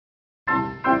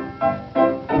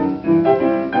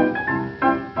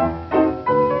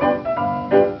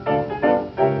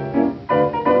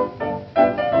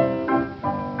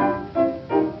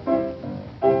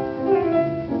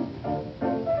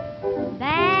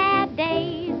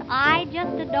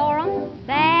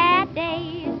Bad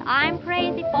days, I'm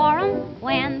crazy for 'em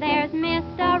when there's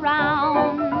mist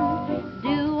around,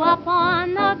 dew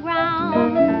upon the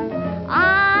ground.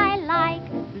 I like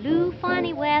blue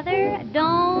funny weather,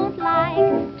 don't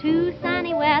like too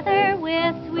sunny weather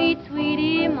with sweet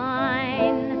sweetie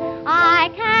mine. I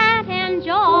can't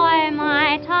enjoy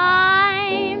my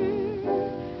time.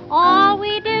 All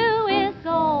we do is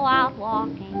go out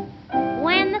walking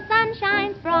when the sun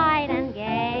shines bright and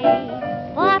gay.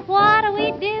 But what do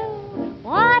we do?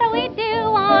 What do we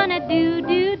do on a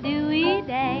dew-dew-dewy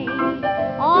day?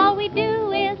 All we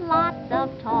do is lots of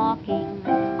talking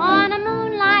on a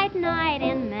moonlight night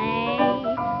in May.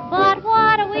 But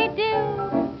what do we do?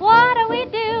 What do we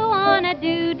do on a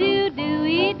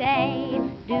dew-dew-dewy day?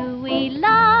 Do we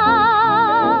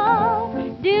love?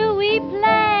 Do we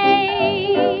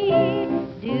play?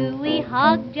 Do we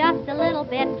hug just a little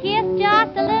bit, kiss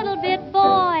just a little bit,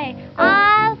 boy?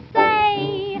 I'll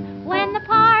say, when the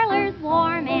parlor's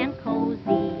warm and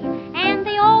cozy and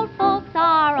the old folks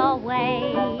are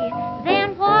away,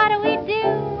 then what do we do?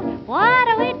 What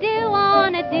do we do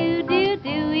on a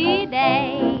dew-dew-dewy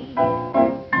day?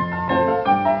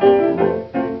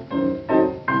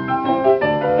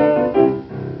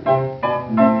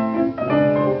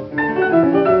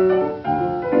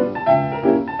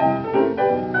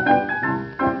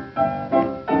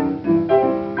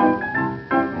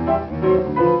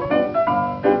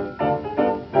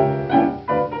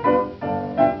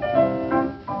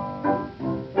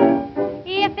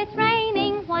 If it's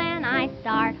raining when I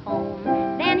start home,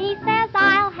 then he says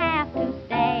I'll have to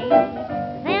stay.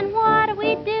 Then what do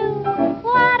we do?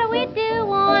 What do we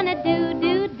do on a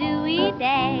dew-dew-dewy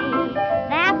day?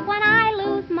 That's when I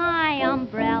lose my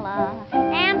umbrella,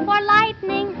 and for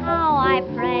lightning how I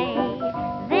pray.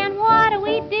 Then what do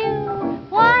we do?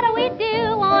 What do we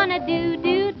do on a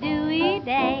dew-dew-dewy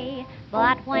day?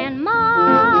 But when